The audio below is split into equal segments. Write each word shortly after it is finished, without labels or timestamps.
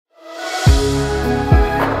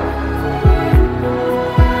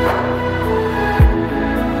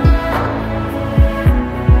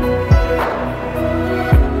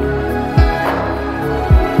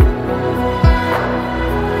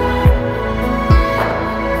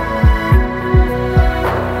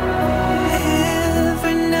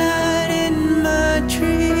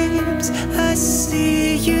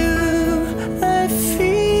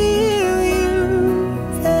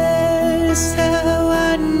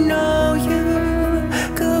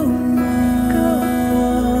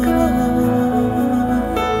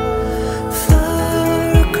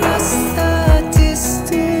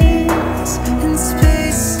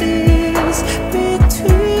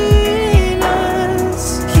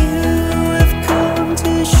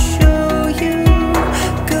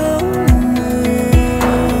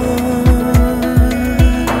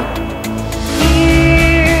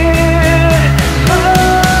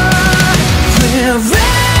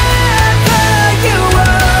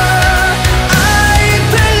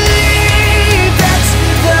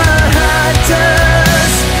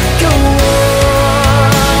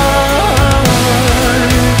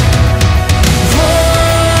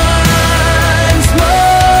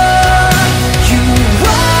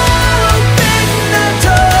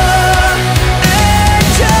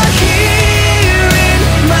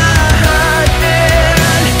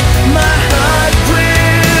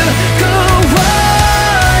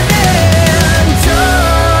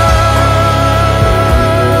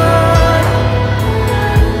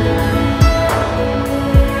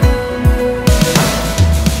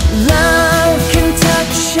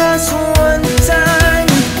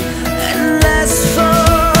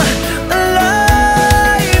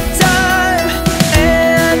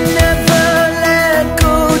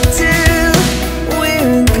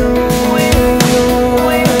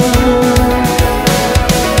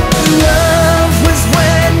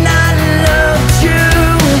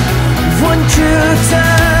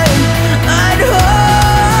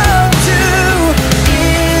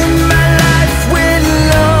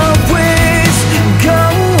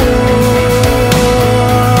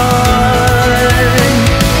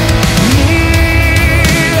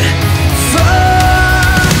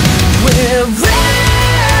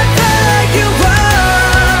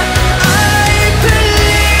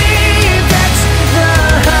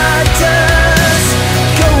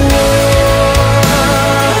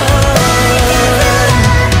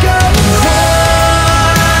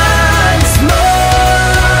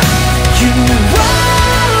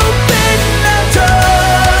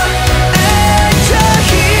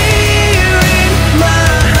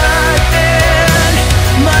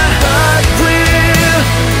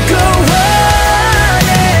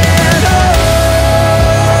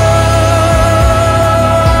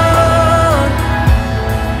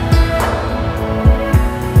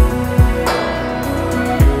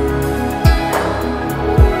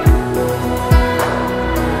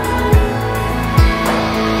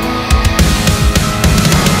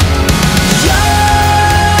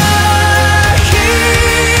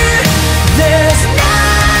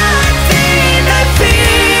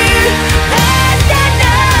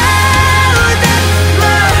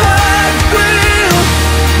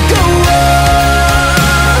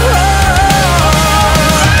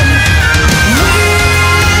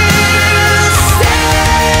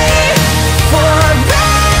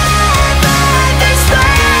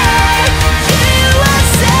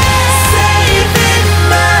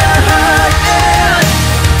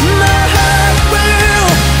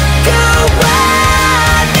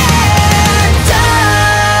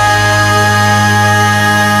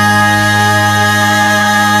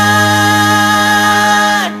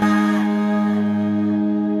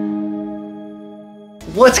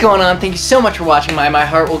What's going on? Thank you so much for watching my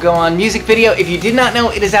Heart Will Go On music video. If you did not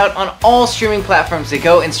know, it is out on all streaming platforms, so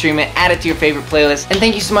go and stream it, add it to your favorite playlist. And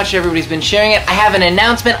thank you so much to everybody who's been sharing it. I have an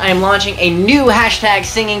announcement. I am launching a new hashtag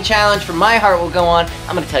singing challenge for My Heart Will Go On.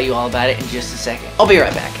 I'm gonna tell you all about it in just a second. I'll be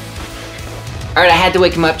right back. Alright, I had to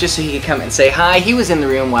wake him up just so he could come and say hi. He was in the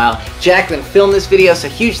room while Jacqueline filmed this video, so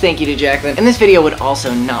huge thank you to Jacqueline. And this video would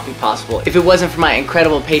also not be possible if it wasn't for my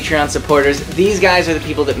incredible Patreon supporters. These guys are the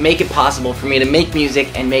people that make it possible for me to make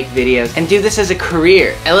music and make videos and do this as a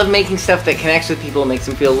career. I love making stuff that connects with people, makes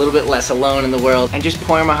them feel a little bit less alone in the world, and just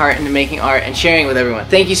pouring my heart into making art and sharing it with everyone.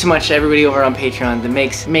 Thank you so much to everybody over on Patreon that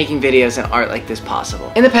makes making videos and art like this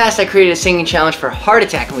possible. In the past, I created a singing challenge for Heart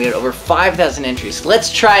Attack and we had over 5,000 entries.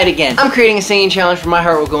 Let's try it again. I'm creating a singing challenge for My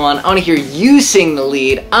Heart Will Go On. I want to hear you sing the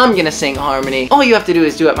lead. I'm gonna sing harmony. All you have to do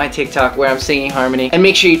is do it my TikTok where I'm singing harmony, and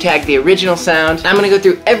make sure you tag the original sound. I'm gonna go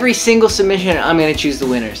through every single submission and I'm gonna choose the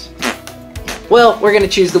winners. Well, we're gonna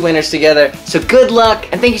choose the winners together, so good luck,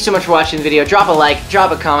 and thank you so much for watching the video. Drop a like,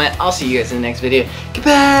 drop a comment. I'll see you guys in the next video.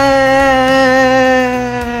 Goodbye!